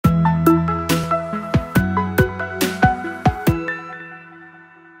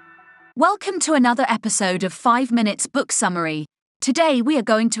Welcome to another episode of 5 Minutes Book Summary. Today we are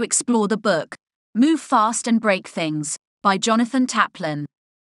going to explore the book, Move Fast and Break Things, by Jonathan Taplin.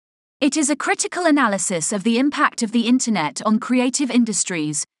 It is a critical analysis of the impact of the internet on creative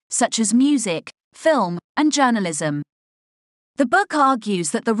industries, such as music, film, and journalism. The book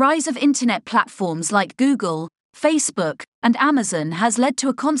argues that the rise of internet platforms like Google, Facebook, and Amazon has led to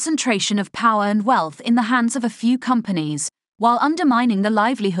a concentration of power and wealth in the hands of a few companies, while undermining the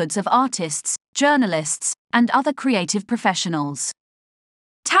livelihoods of artists, journalists, and other creative professionals.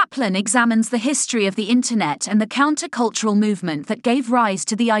 Taplin examines the history of the internet and the countercultural movement that gave rise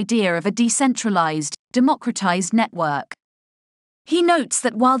to the idea of a decentralized, democratized network. He notes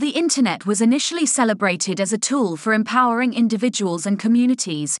that while the internet was initially celebrated as a tool for empowering individuals and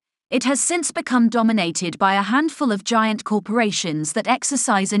communities, it has since become dominated by a handful of giant corporations that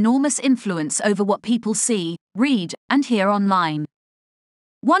exercise enormous influence over what people see, read, and hear online.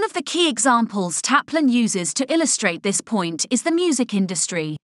 One of the key examples Taplin uses to illustrate this point is the music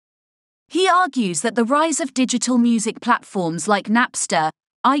industry. He argues that the rise of digital music platforms like Napster,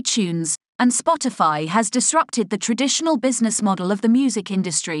 iTunes, and Spotify has disrupted the traditional business model of the music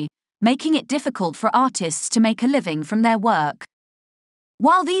industry, making it difficult for artists to make a living from their work.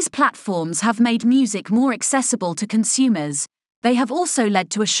 While these platforms have made music more accessible to consumers, they have also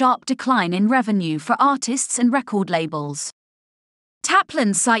led to a sharp decline in revenue for artists and record labels.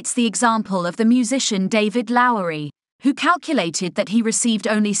 Taplin cites the example of the musician David Lowery, who calculated that he received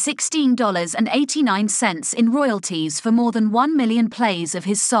only $16.89 in royalties for more than 1 million plays of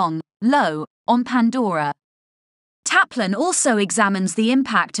his song, Low, on Pandora. Taplin also examines the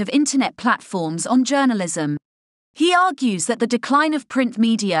impact of internet platforms on journalism. He argues that the decline of print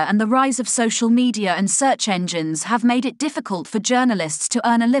media and the rise of social media and search engines have made it difficult for journalists to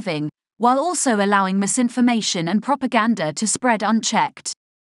earn a living, while also allowing misinformation and propaganda to spread unchecked.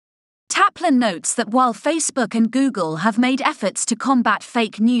 Taplin notes that while Facebook and Google have made efforts to combat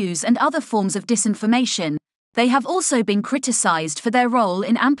fake news and other forms of disinformation, they have also been criticized for their role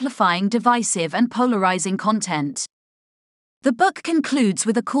in amplifying divisive and polarizing content. The book concludes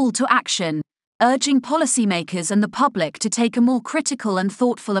with a call to action, urging policymakers and the public to take a more critical and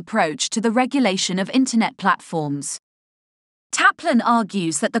thoughtful approach to the regulation of internet platforms. Taplin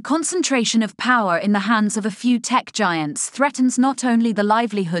argues that the concentration of power in the hands of a few tech giants threatens not only the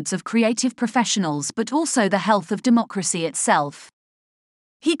livelihoods of creative professionals but also the health of democracy itself.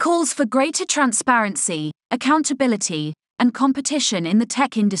 He calls for greater transparency, accountability, and competition in the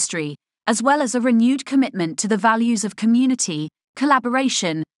tech industry, as well as a renewed commitment to the values of community,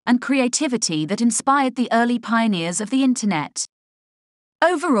 collaboration, and creativity that inspired the early pioneers of the internet.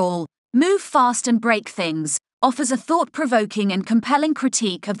 Overall, Move Fast and Break Things offers a thought-provoking and compelling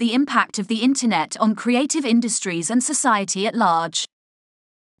critique of the impact of the internet on creative industries and society at large.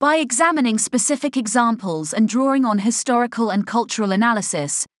 By examining specific examples and drawing on historical and cultural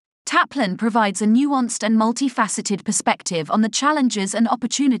analysis, Taplin provides a nuanced and multifaceted perspective on the challenges and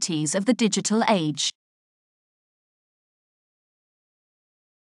opportunities of the digital age.